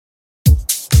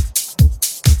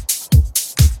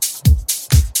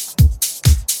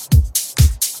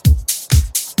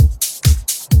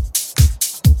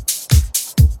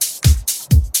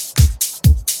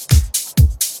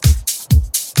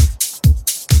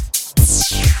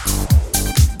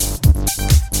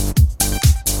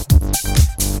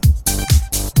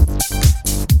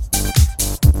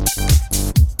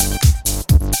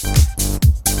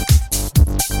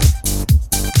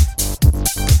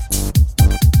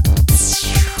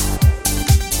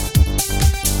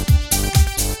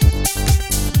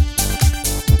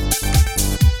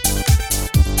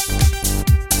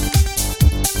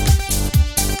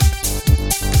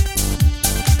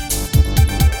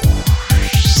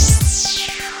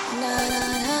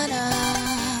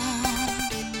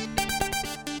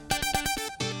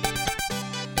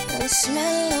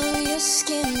smell of your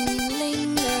skin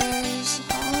lingers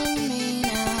on me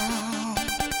now.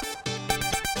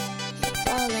 You're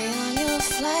probably on your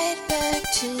flight back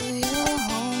to your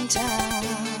hometown.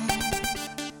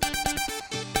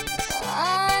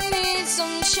 I need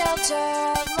some shelter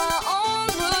of my own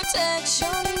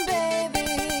protection,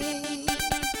 baby.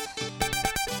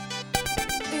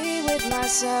 Be with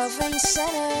myself and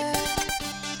center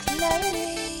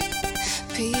clarity,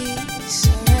 peace,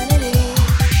 serenity.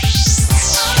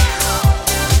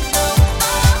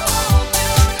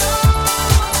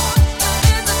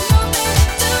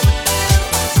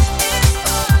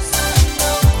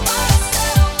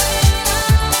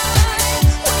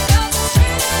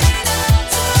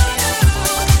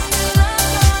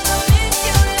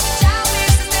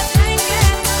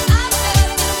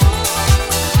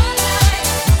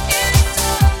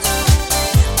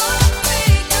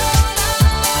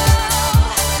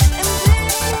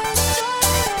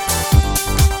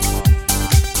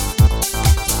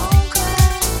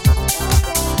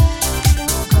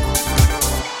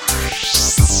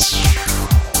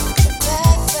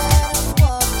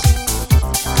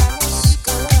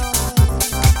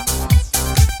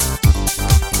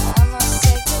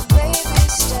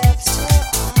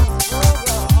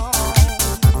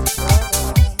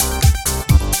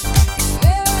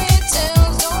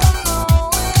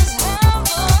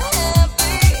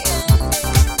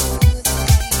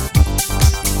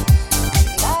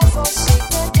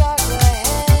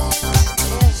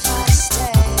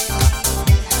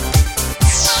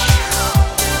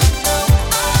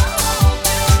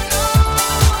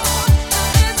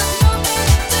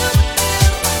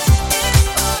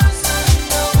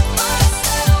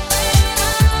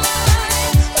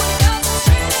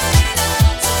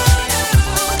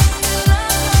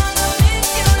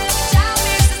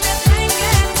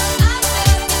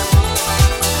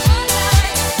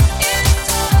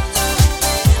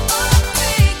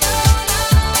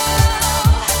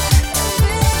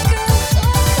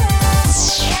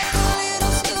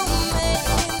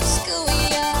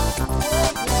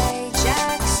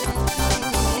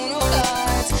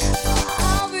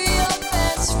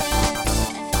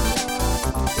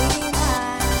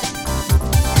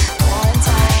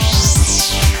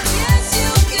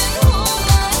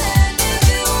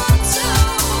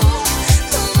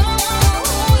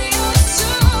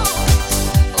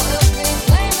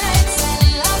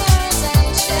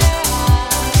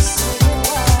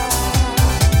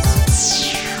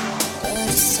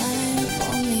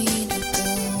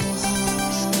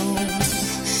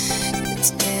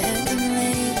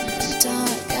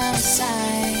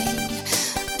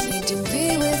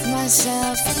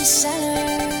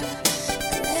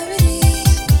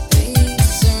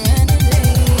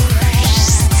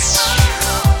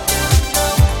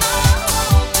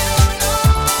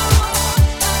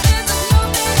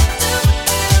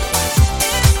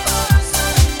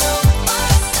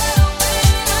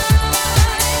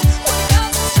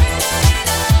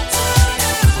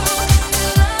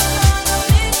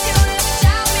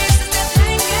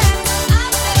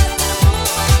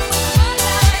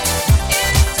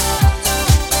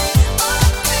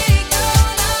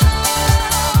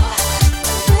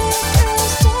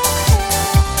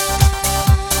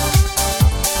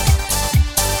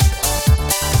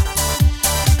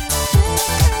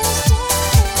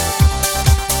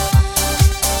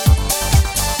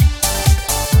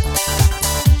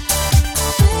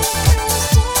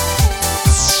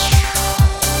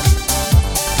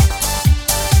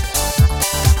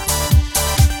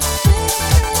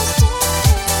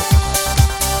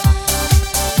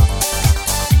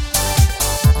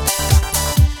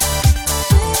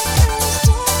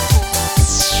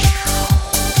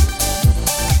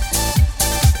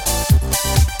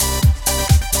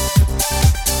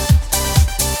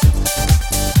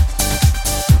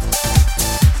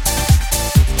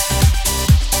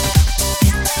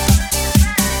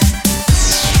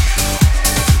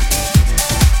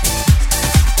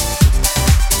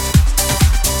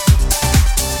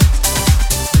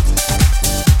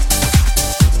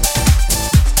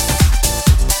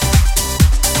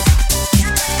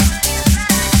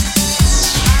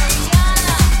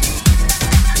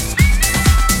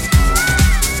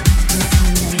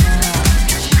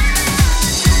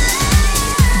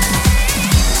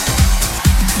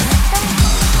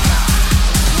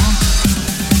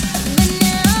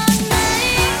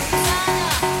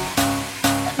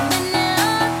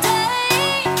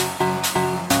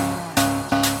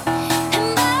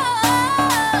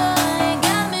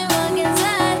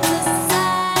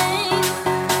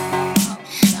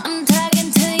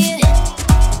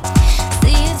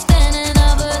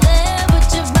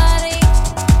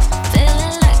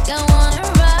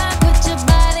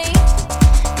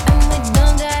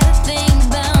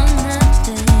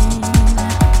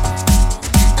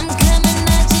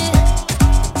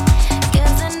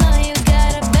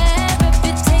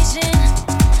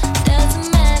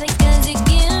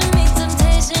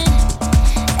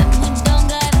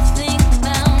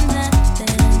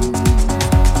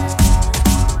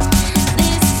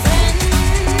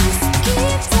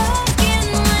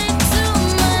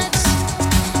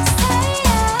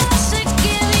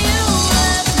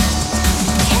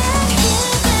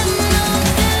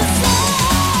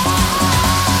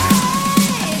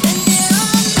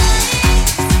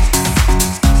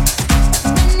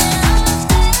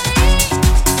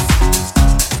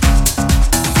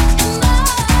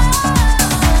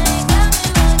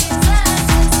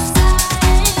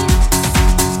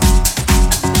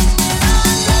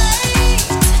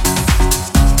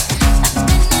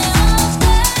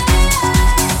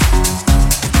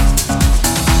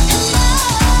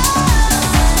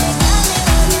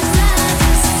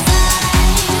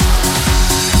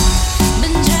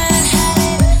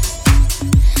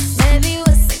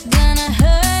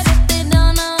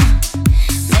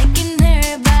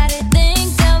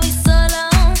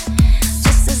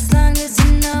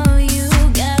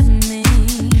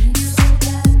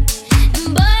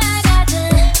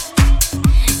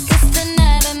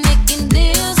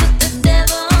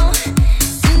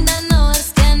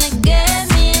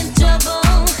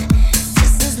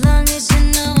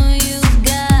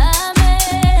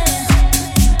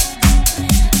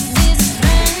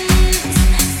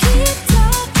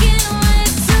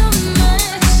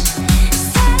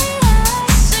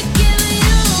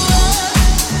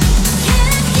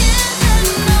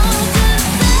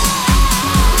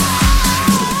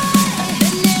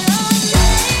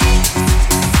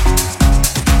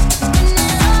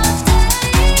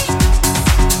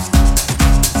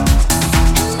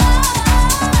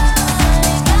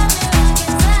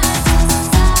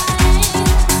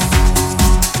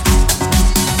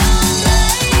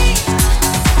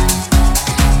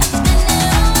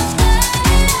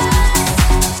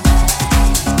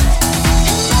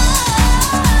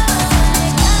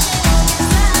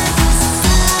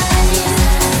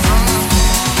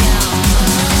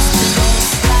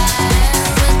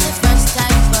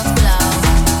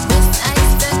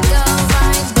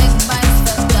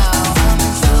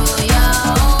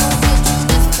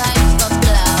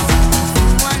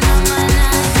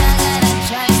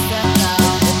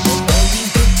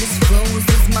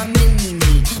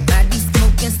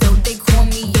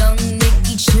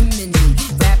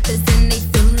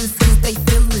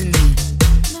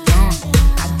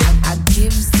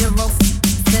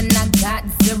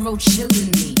 bro chillin'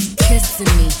 me,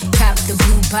 kissing me. Cop the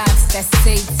blue box that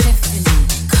say Tiffany.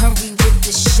 Curry with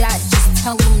the shot, just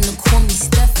tell him to call me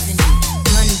Stephanie.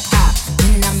 Gun pop,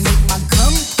 when I make my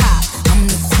gun pop. I'm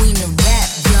the queen of rap,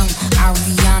 young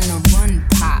Ariana Run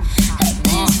Pop.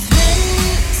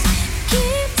 Friends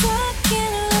keep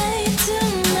talking way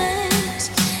too much.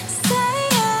 Say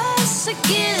I should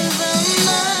give them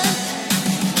up.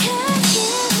 Can't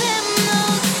give them no,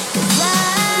 'cause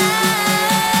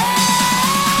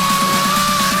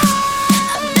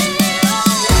I've been here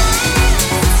all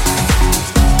night.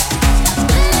 I've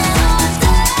been here all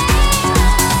day.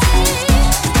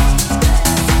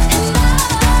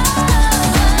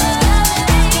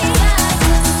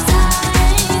 And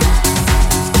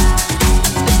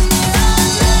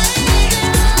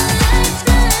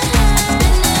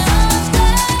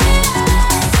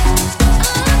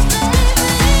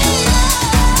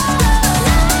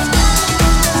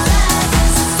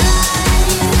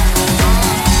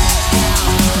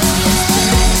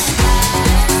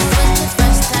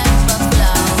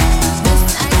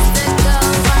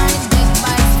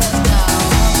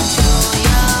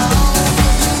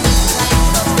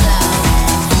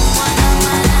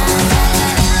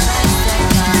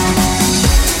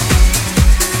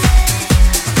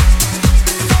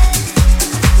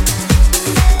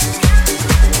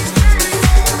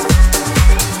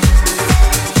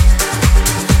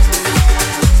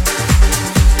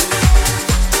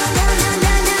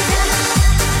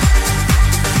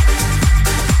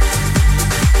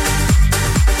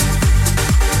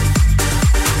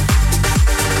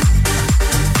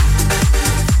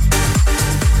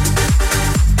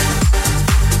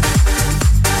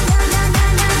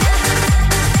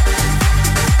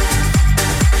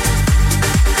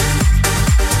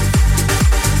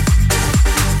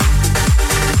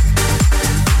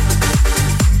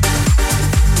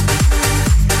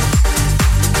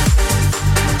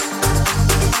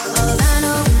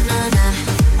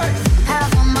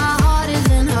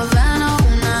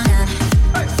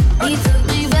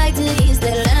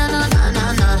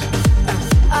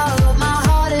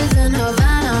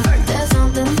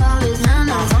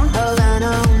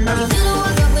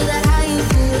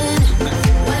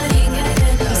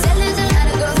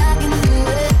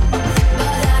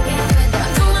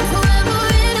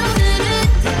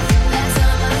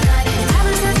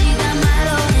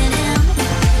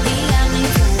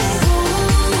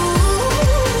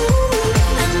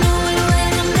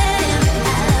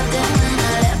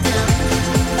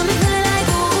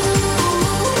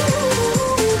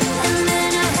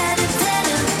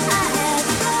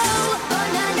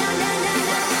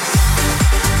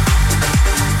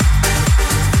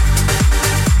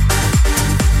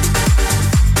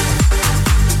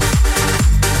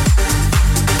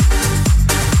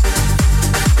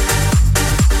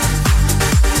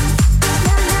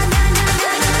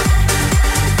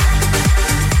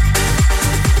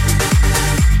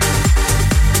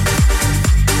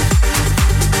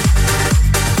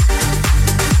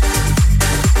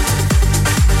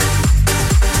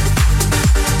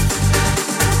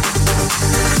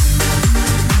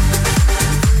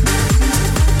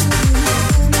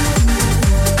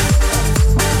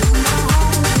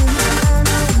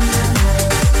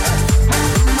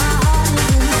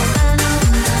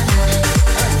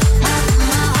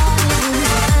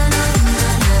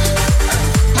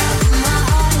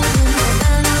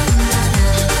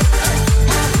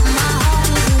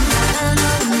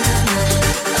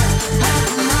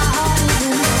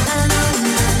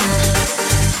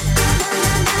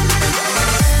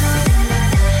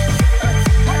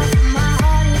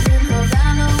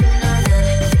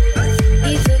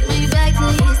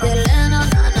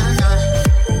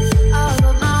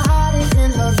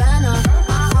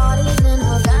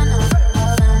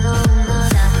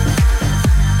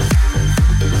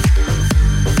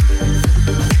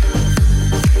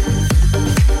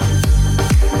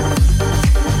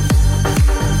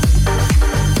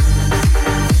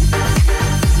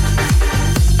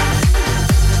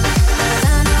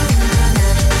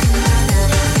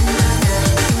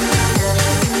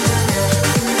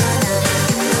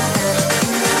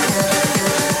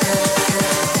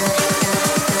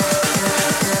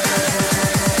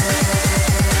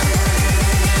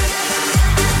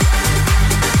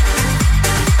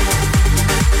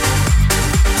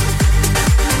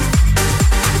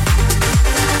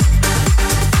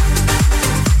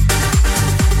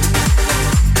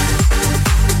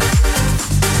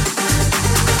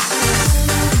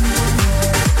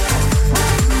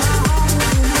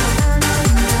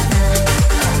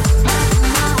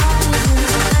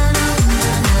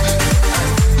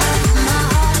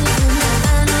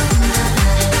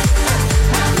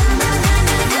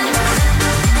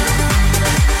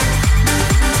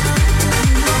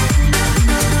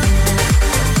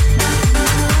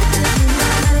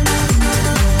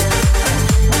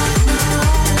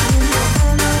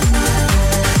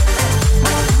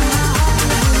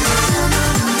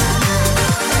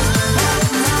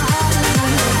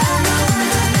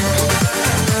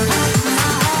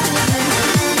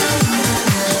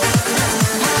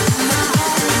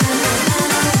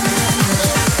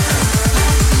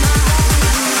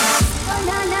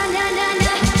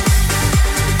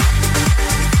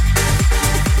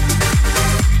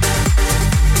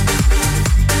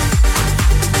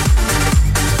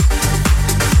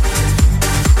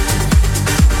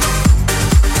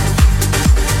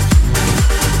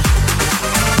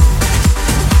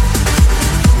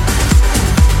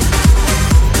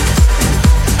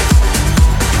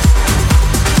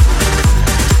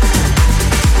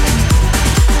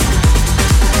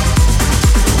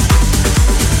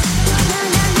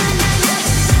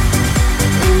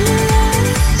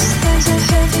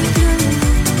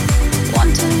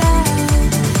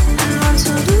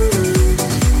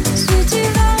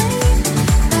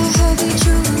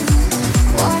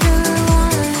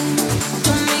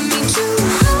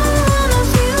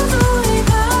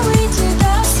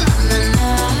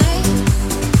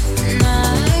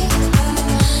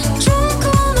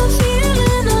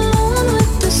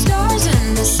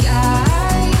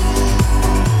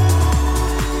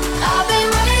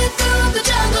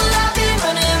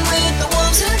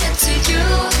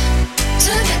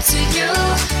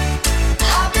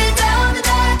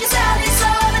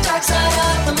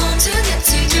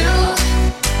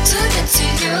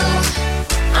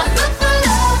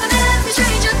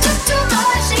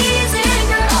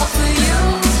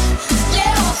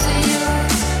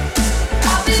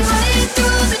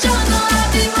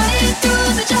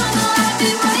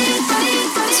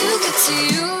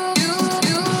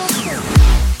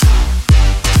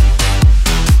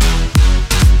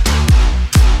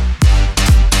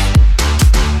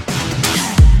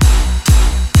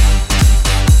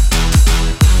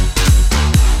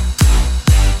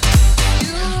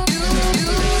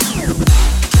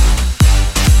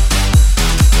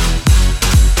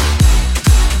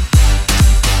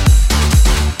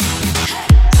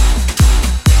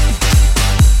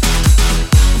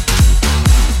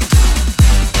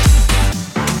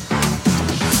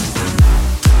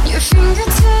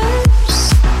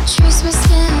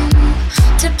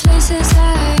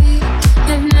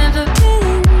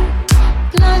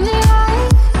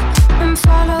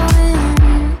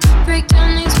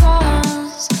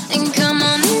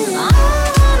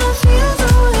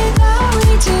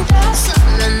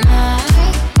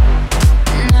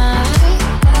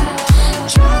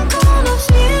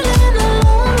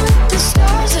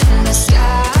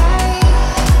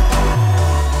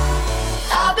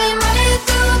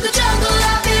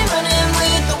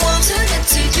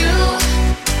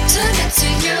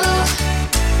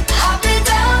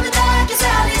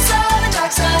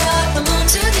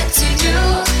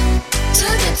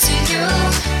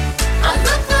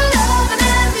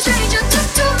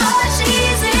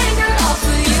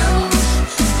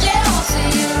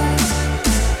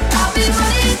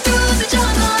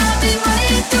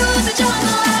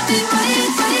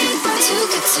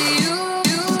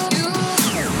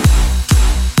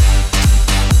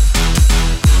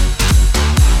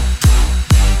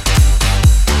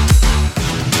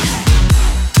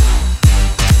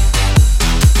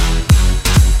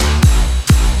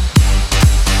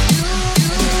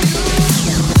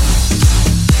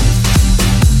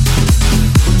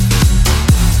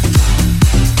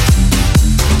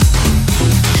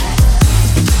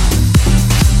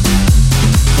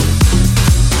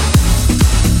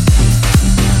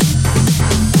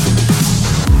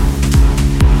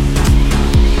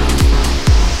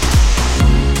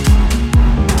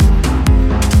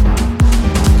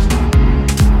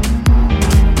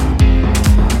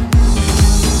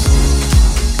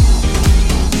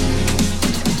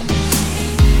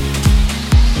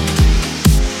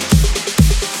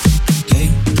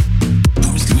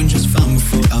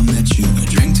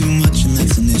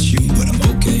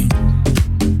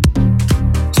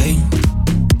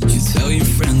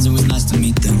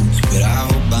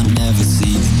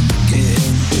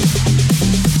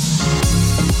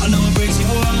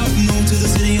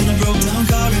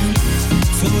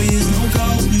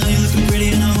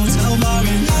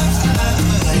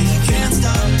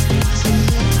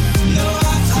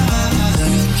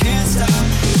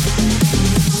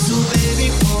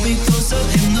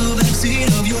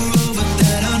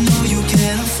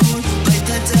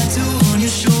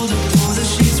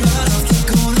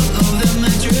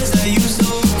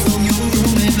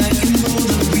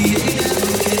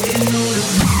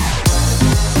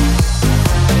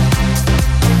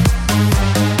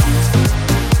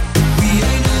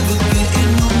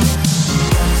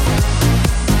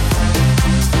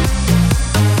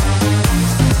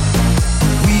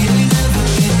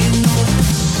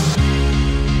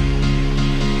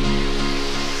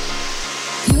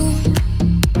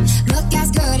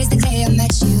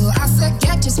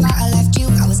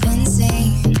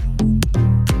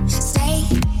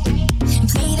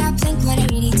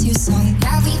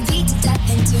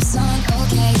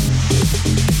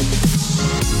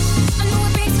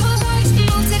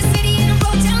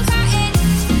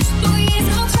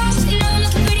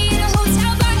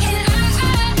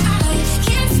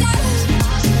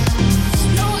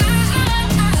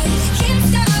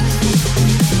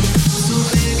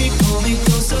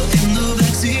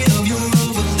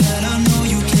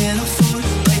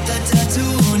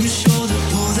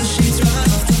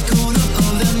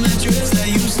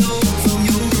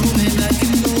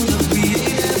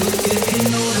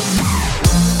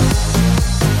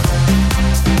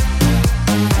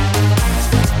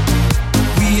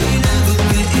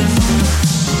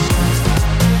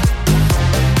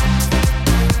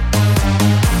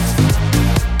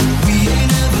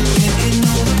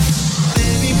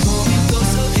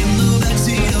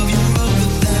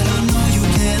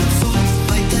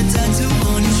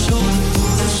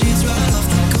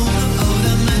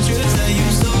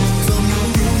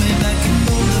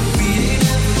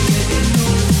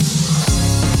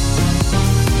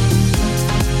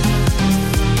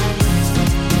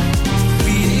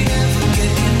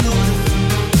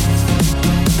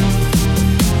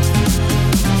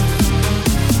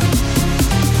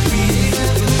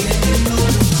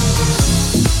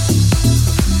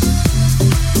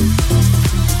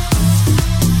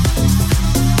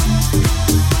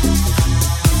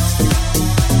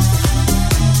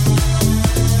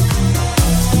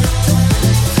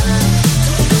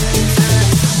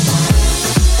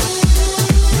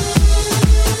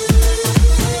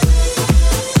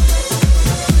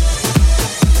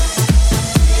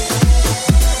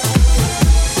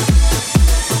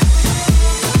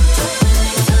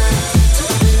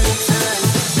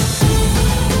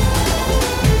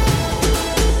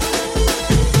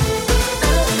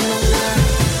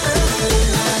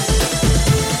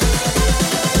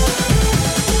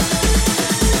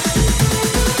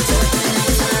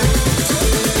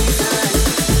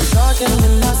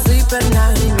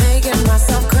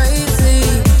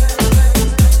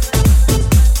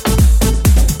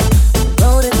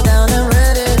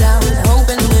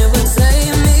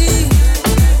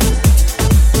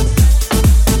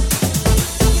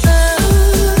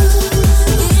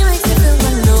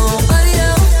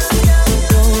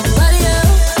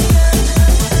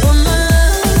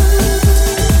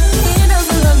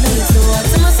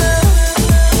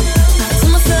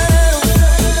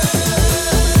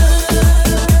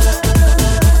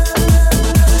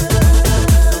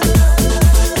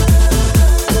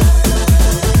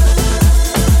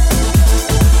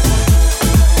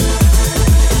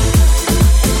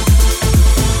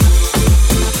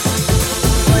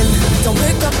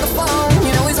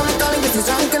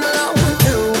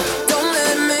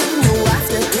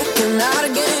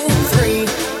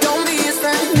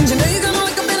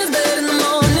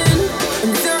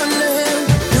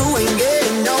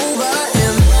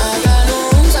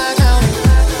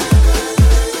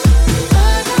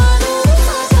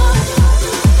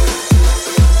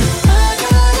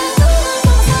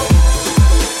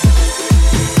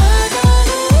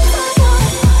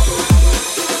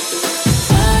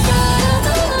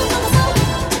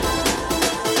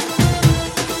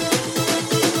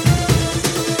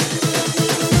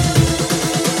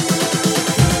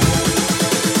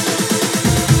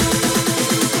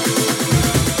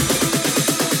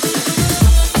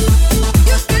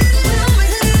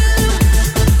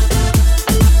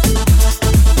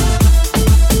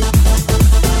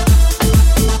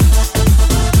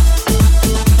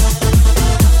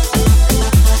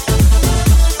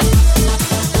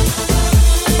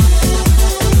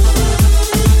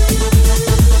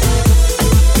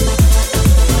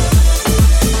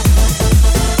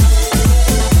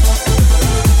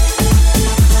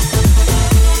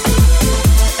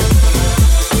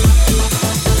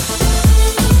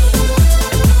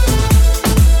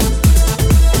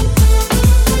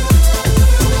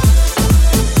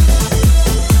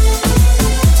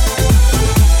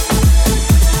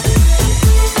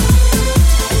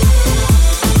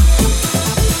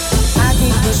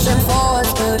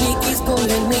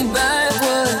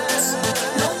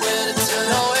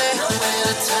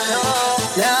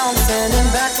Now I'm standing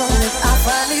back on it. I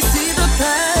finally see the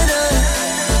pattern.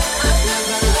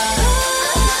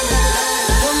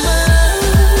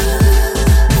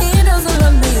 He doesn't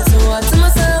love me, so I tell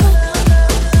myself,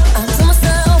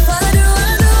 I do.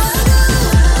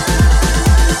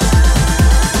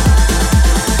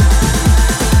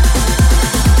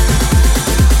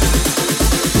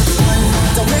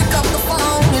 Don't pick up the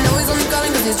phone, you know he's only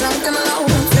calling 'cause he's drunk and alone.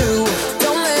 2,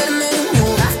 don't let him in, you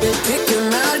have to kick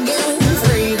him out again.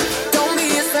 3, don't be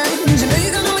a stranger, you know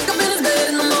you're gonna wake up in his bed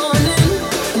in the morning.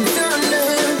 And if you're under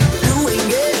him, you ain't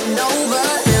getting over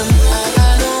him. I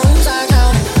got no rules, I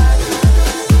count it.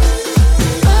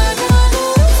 I got no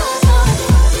rules, I count it.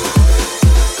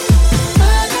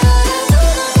 I gotta do myself. I got no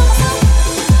rules, I count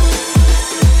it.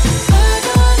 I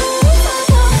gotta do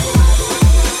myself.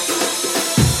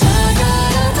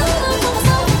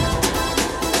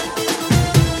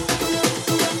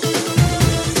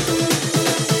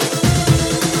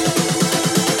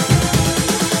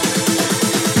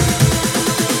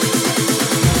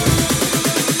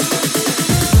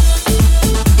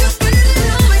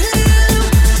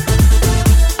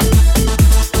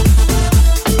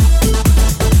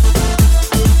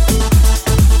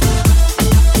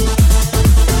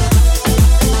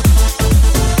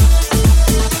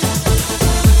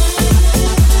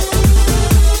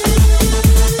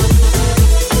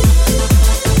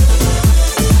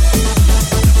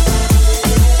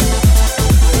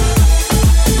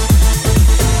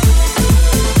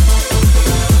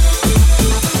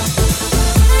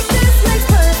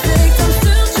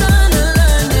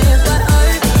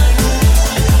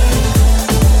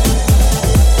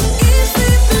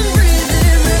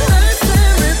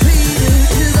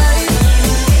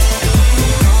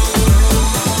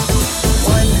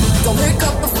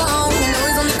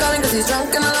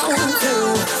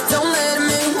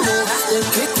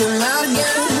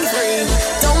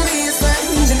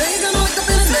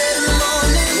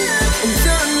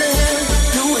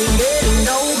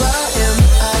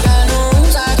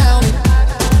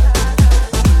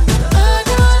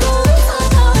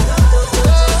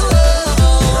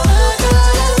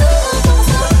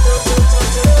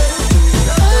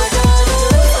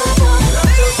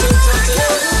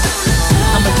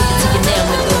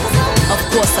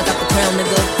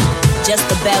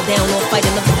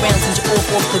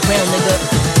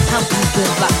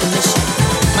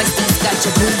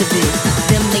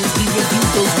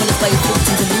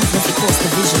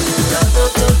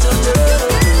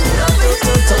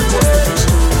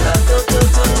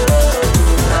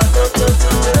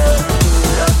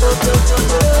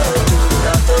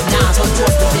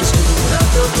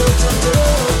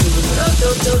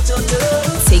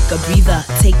 Take a breather,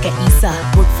 take a Isa.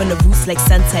 Work from the roots like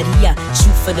Santeria.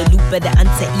 Shoot for the loop, better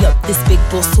ante up. This big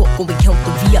boss talk when we count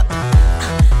the V up.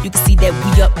 You can see that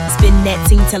we up. Spin that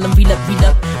ting, tell them reel up, reel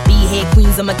up. Be head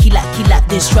queens, I'm a killer, killer.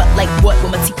 Disrupt like what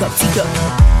with my teacup, teacup.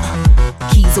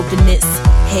 Keys open this,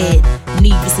 head,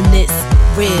 needless in this.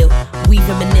 Real, we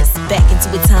reminisce back into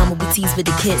a time when we tease with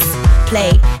a kiss.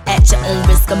 Play at your own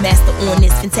risk, a master on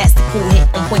this. Fantastical hit,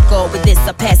 on point guard with this.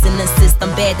 I pass and assist,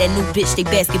 I'm bad, that new bitch, they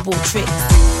basketball tricks.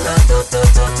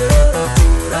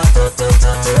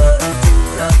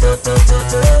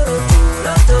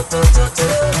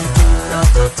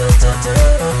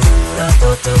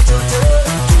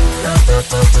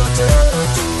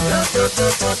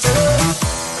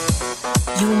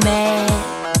 You mad,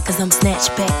 'cause I'm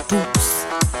snatchback boots.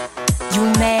 You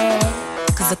mad,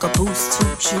 'cause I got boost to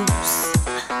juice.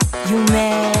 You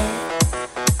mad,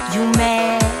 you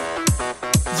mad,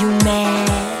 you mad.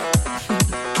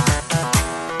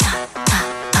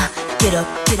 Get up,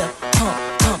 pump,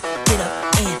 pump, get up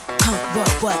and pump,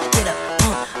 what, get up,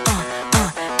 pump,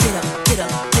 get up,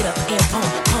 and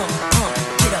pump,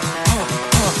 get up,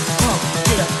 pump,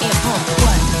 get up and pump,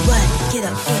 what, get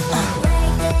up and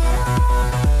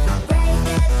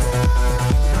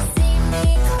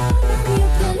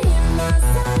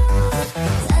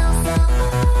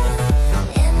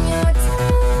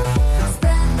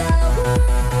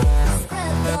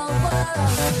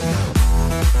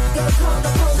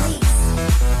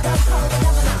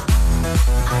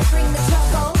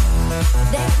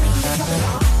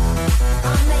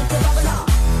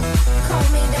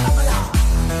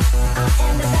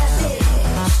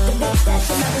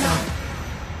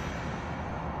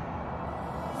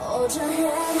Hold your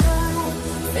head high,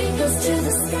 fingers to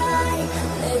the sky.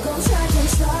 They gon' try and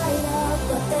try ya,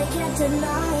 but they can't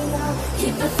deny ya.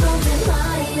 Keep it floating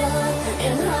higher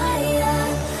and higher.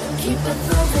 Keep it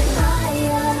floating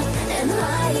higher and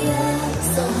higher.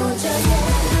 So hold your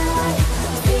head high,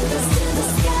 fingers to the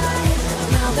sky.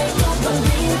 Now they don't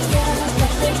believe ya,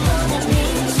 but they gonna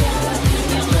need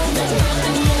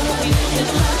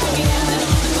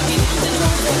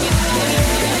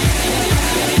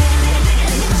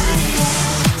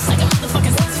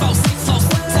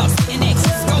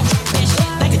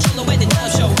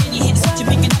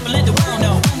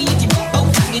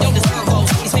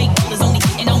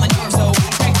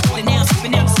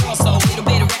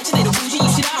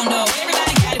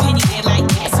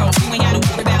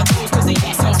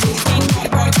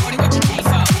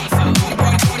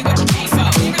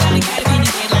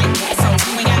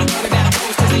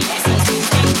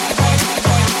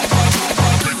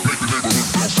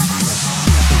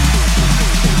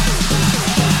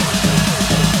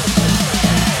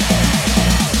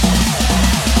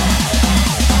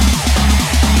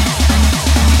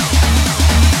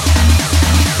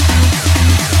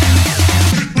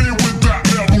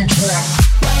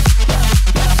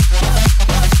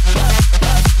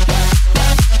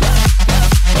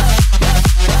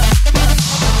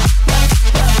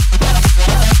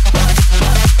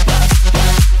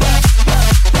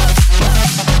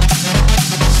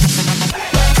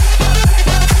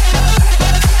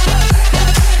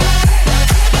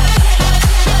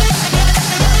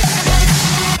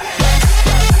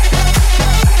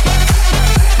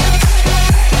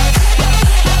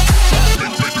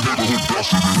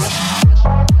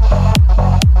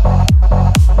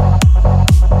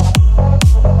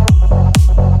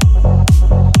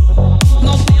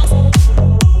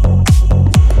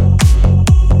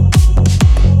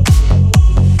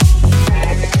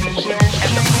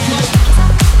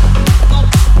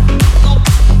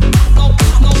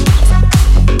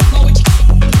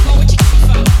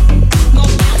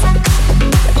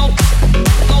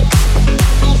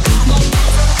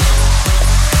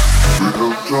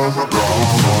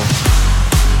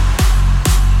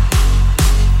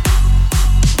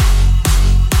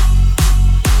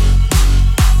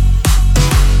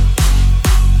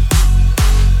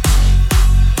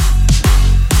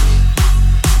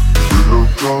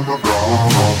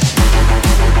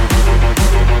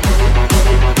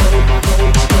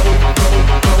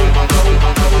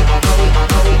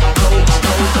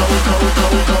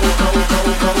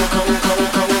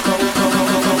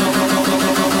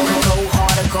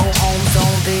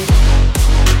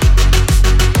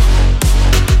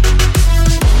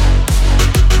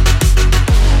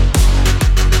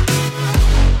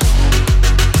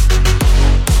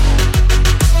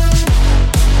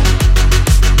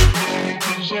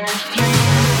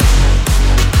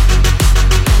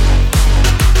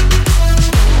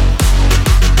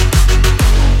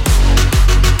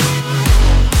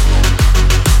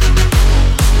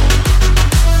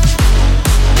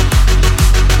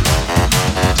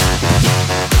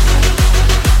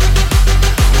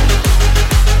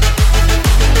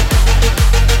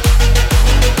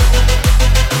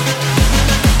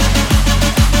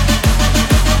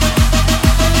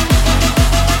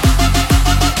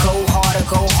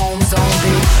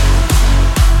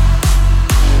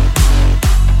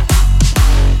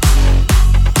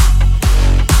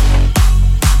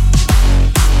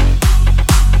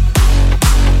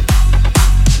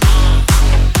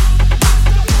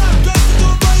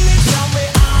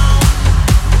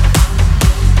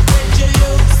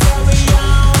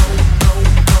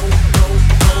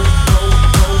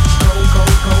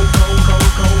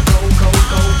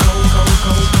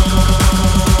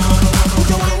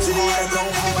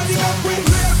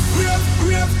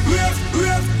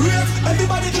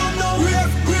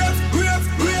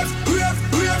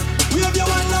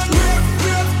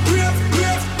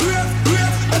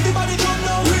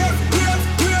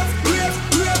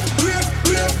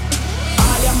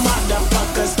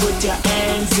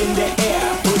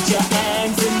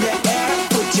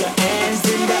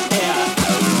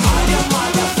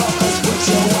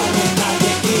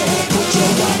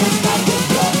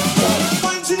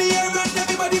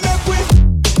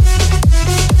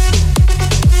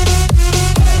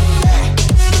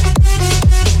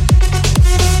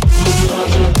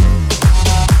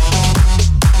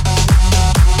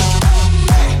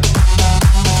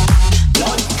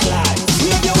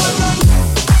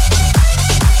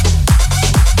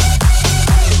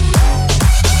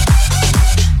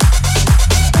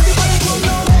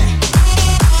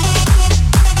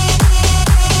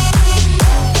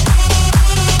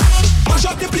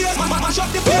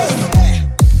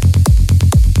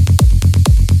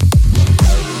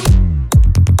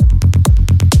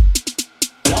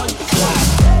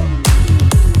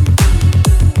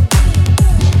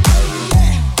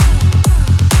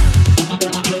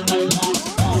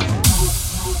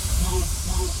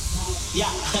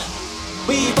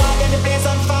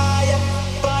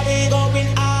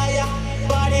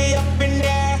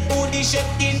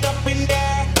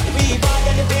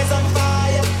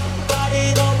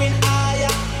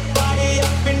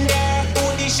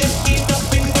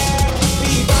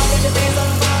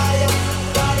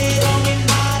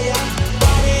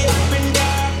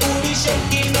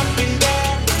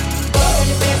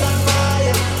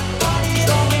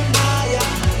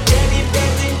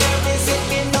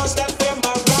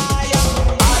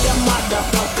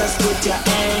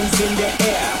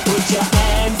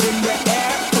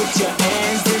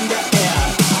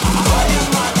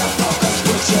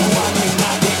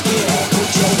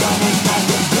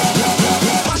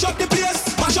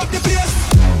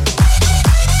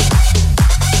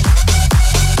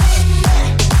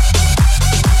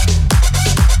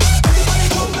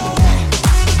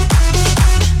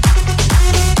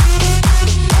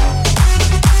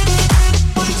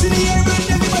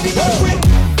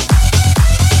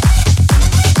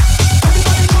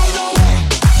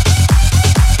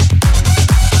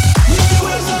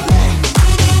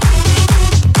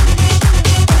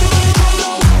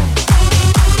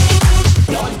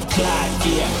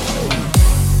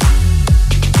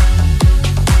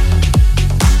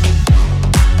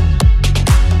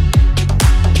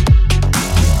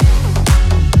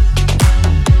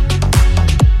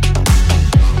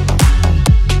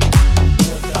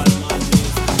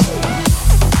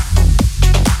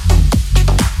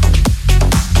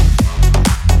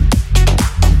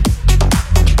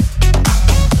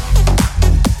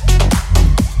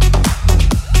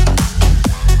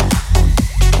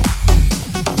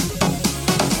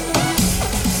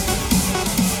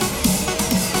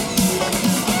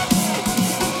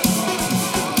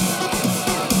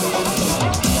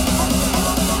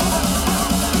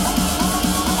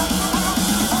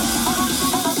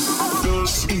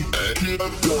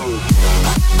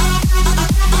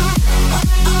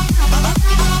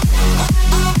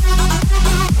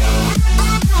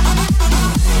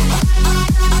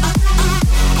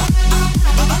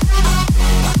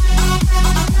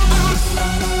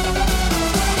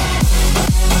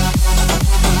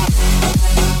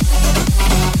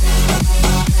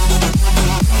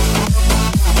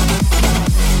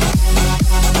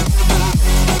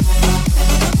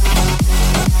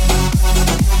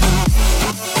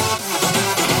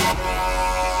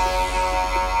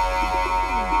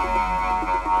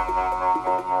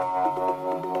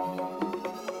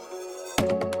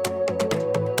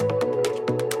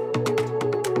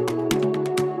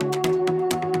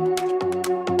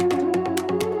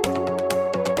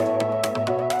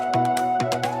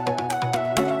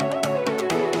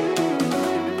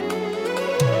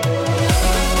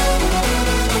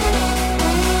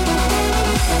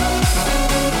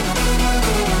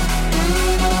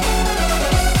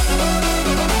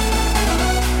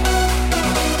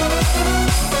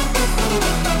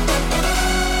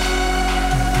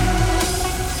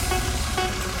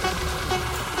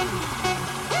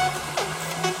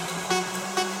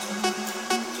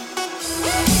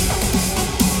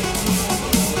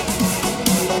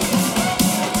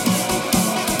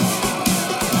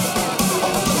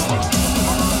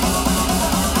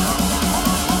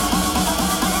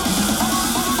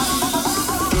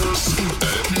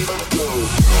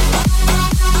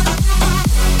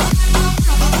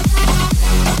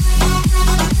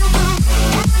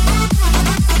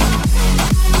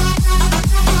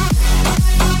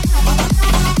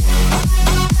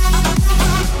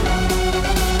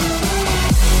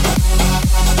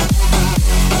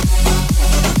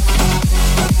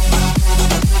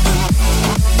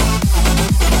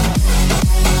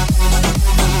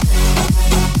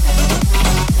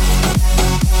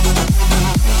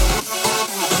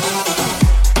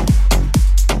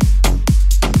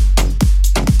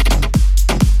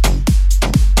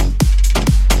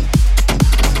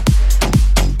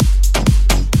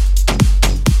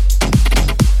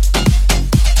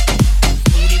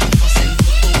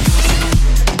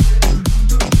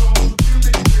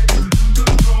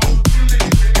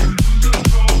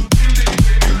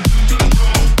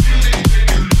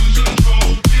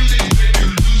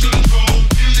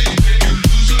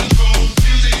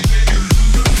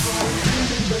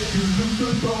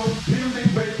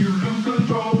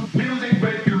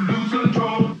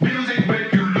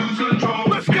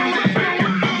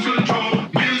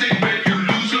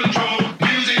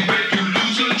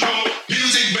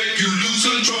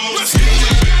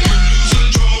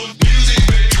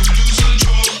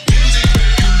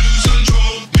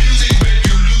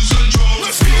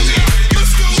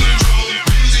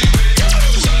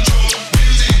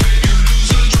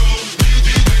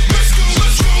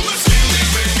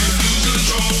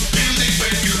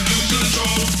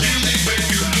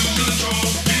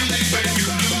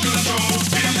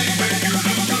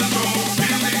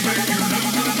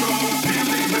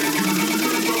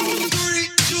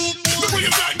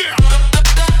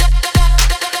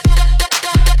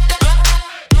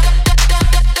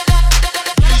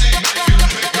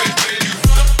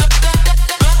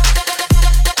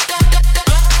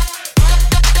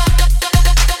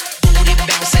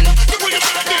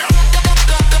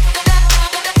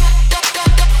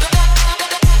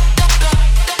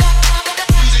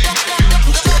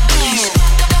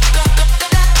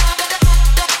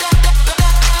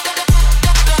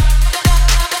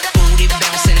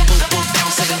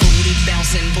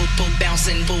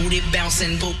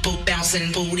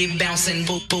booty bouncing,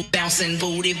 bouncing,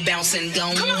 booty bouncing,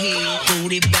 go ahead.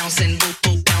 Booty bouncing,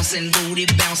 bouncing, booty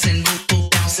bouncing,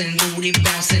 bouncing, booty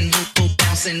bouncing,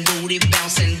 bouncing, booty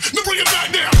bouncing. Now bring it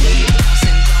back now. Booty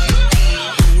bouncing, go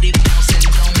ahead. Booty bouncing,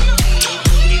 go ahead.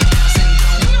 Booty bouncing, go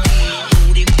ahead.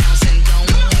 Booty bouncing, go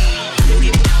ahead. Booty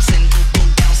bouncing,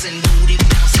 bouncing, booty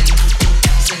bouncing,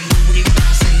 bouncing, booty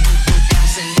bouncing,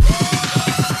 bouncing.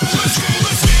 Let's go,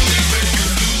 let's go.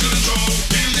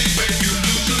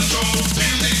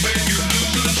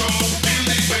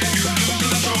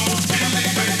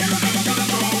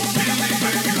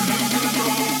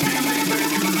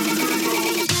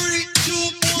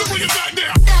 Bring it back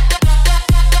now.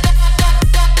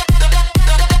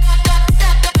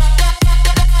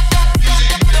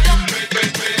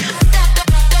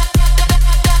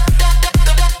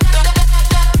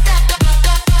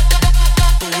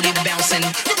 Booty bouncing.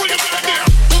 Bring it back now.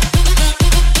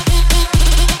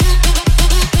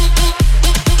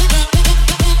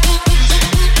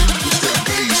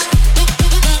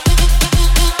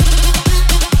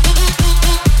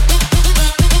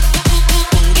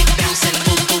 Booty bouncing,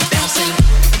 bouncing.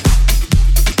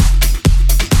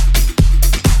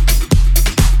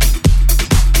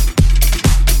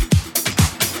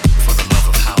 For the love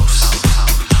of house,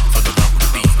 for the love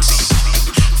of beats,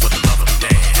 for the love of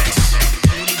dance.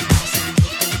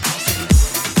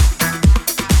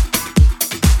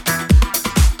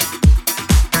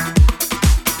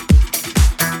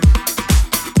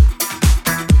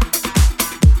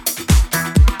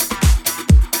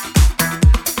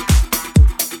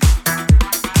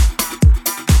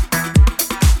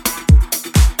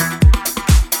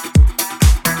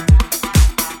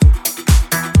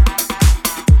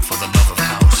 For the love of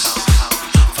house, for the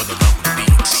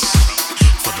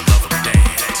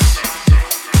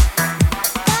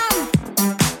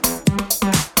love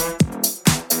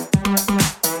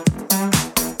of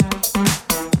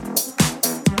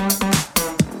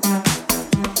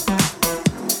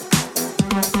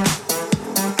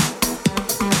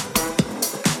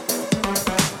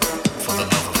for the love of dance. For the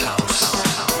love of house,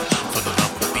 for the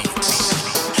love of beats,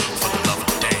 for the love of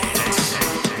dance.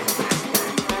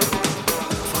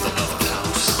 For the love of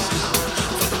house, for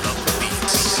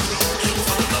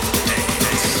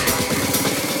the love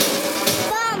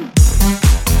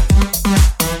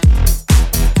of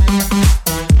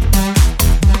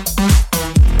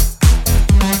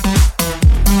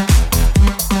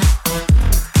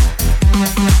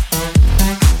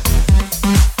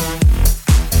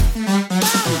beats,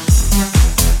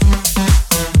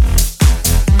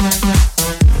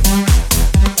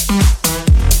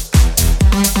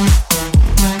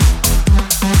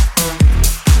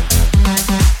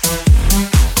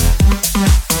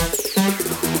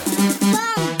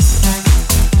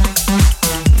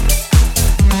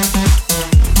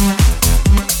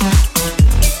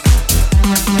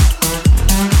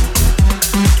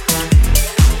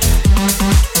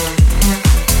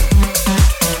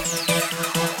 for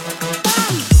the love of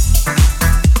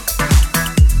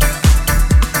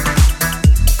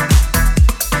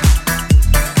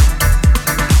dance.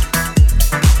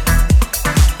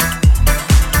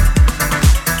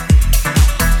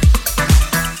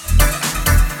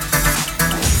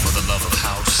 For the love of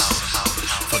house,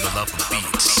 for the love of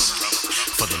beats,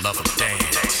 for the love of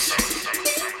dance.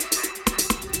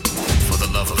 For the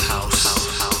love of house,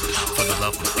 for the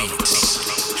love of beats,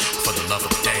 for the love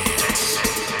of dance.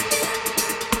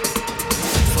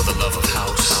 For the love of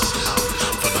house,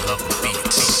 for the love of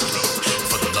beats,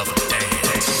 for the love of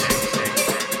dance.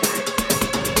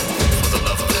 For the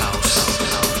love of house,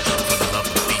 for the love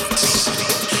of beats,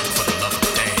 for the love of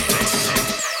dance.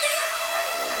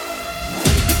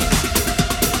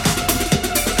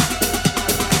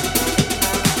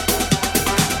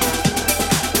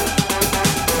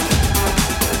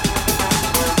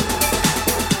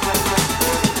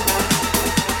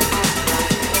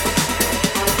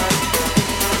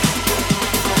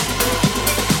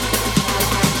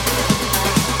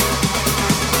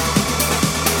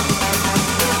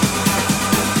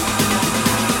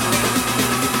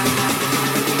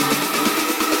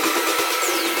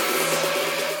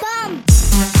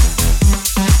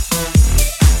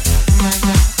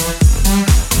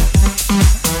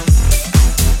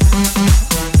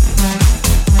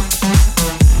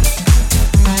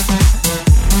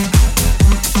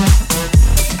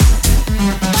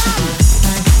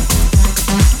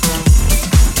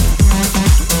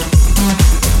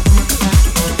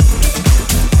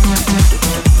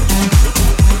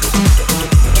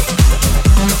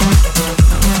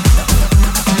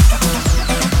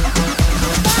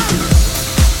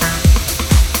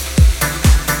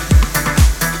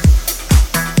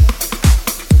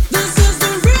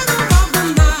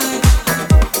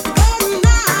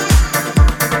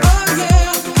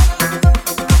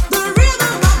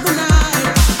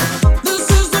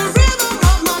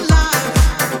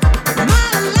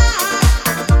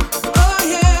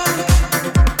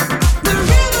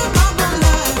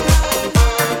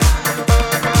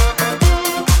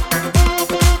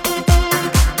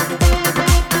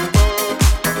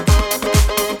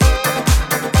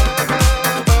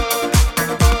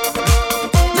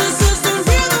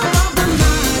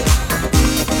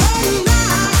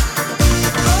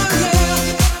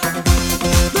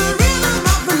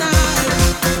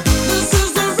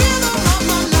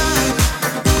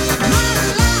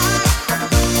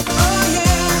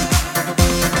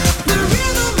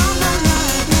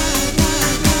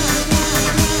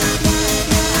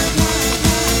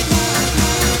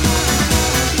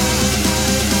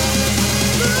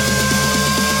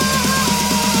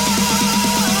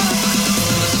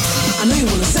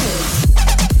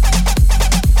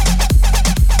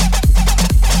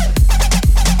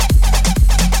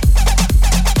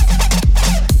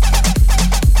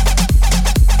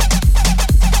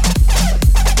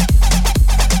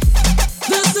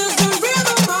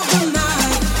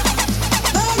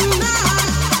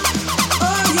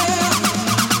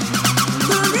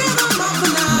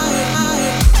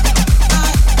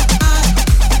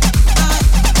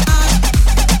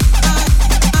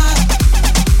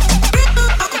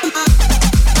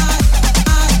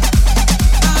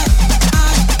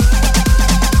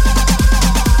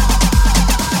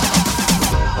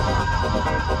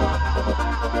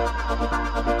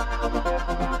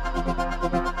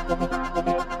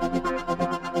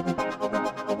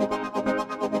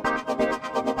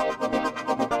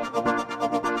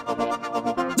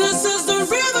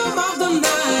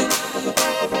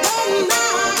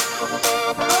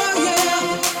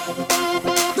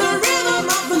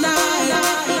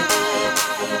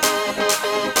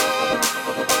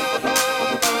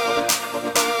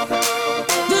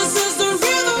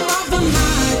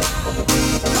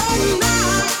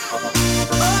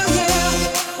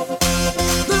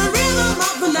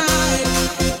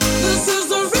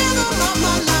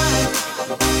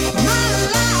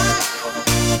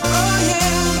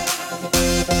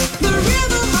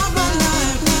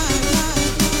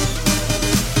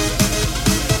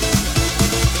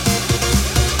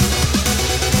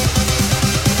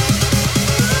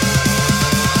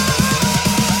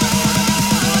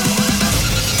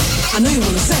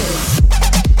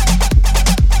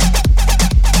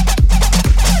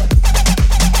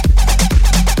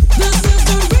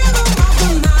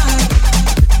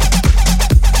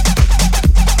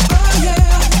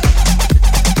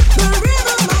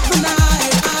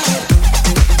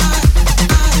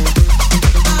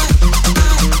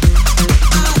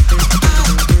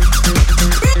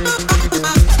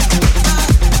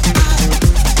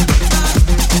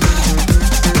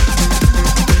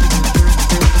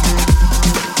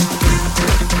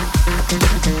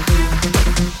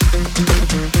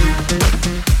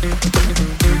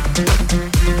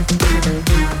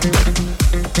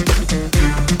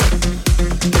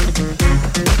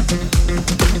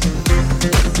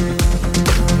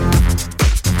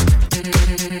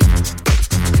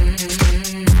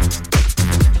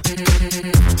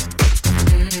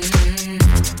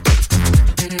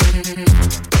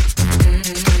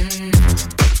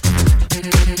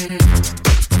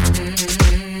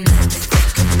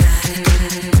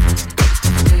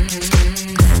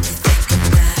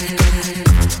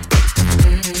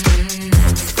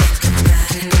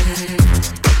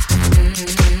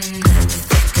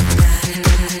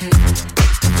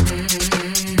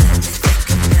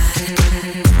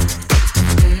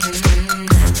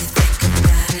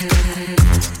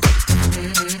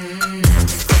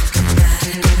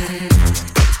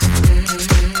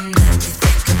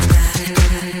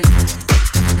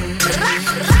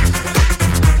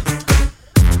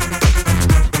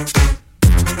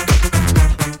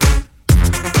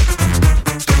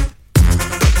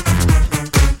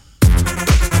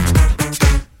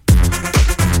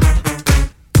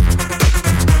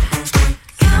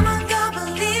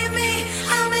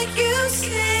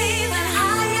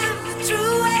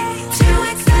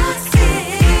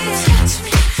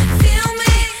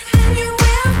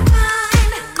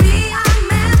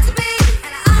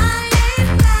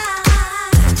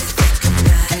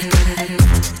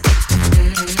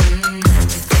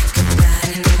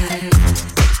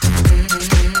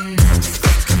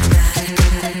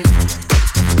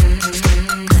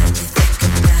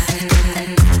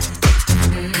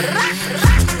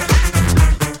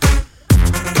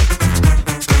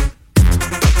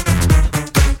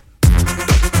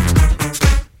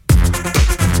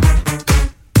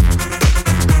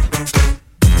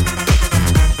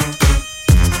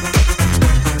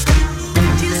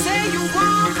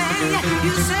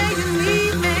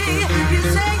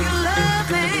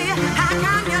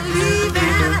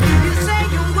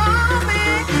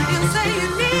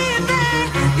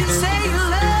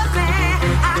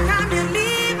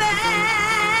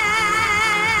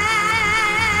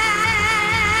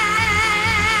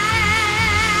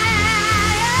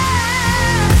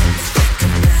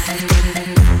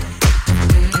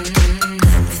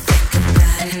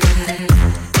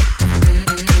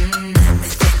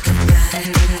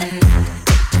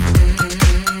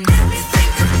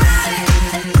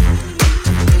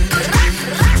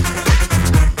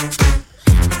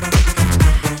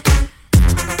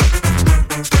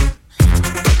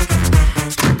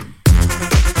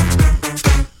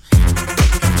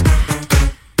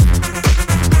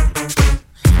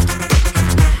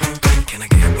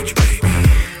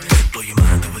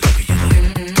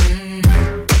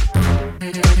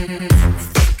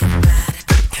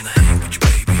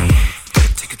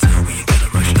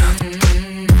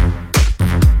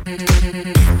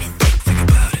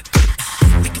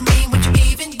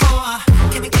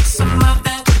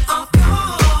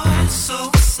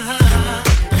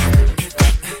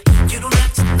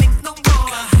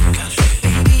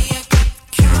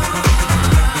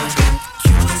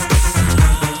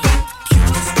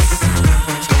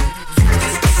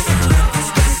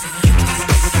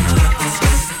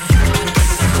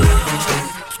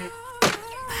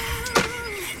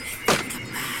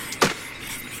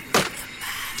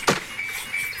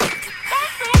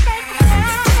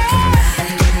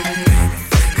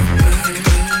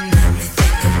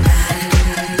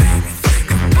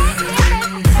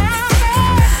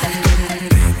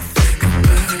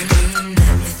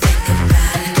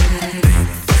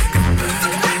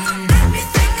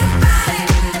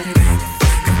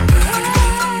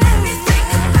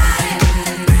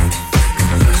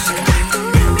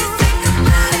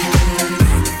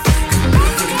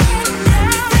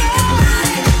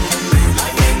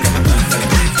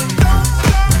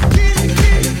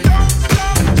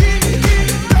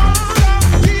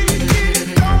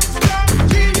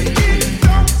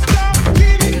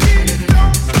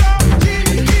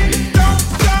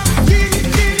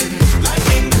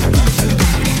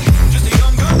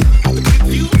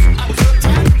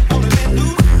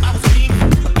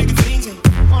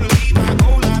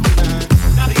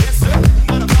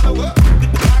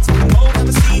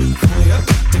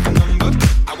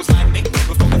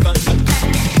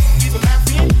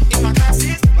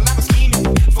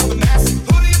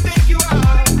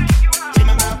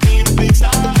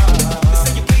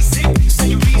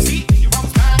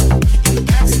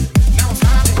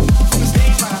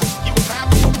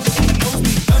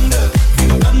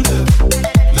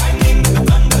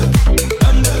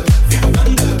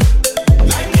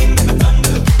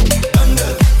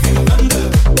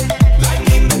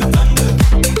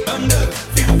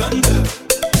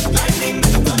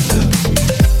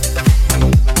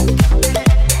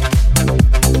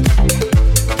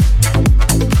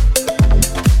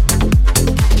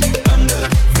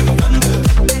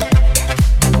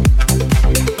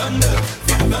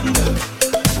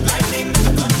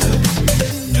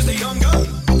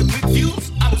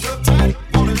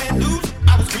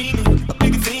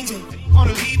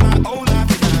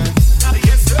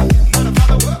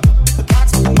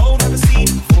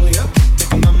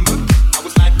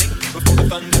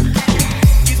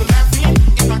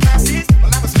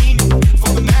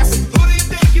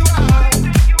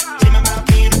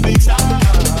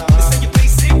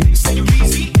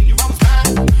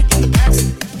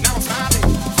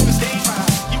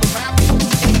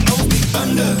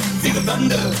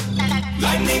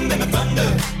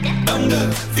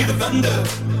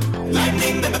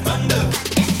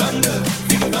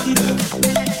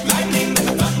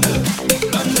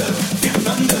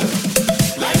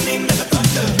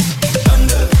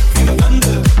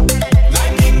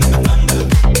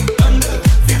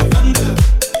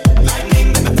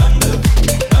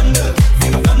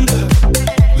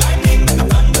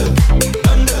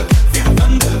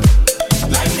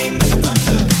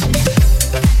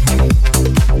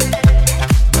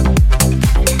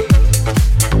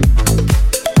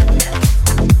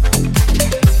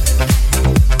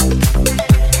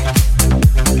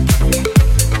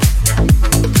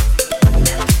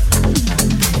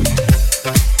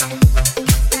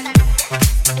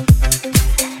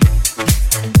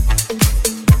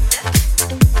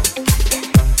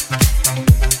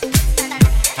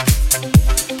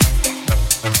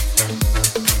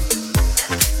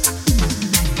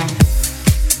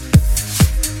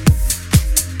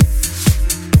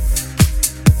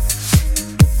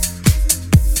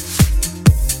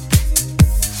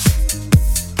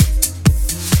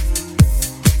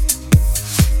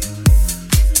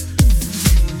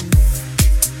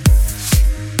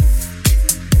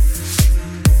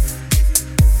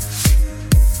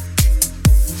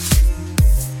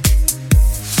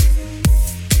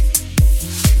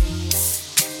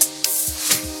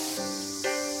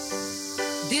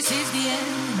 This is the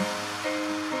end.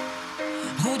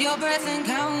 Hold your breath and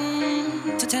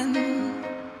count to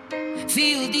 10.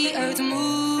 Feel the earth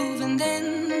move and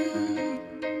then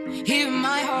hear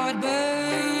my heart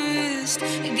burst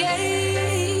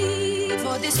again.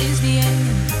 For this is the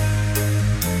end.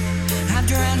 I've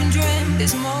drowned and dreamt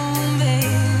this moment.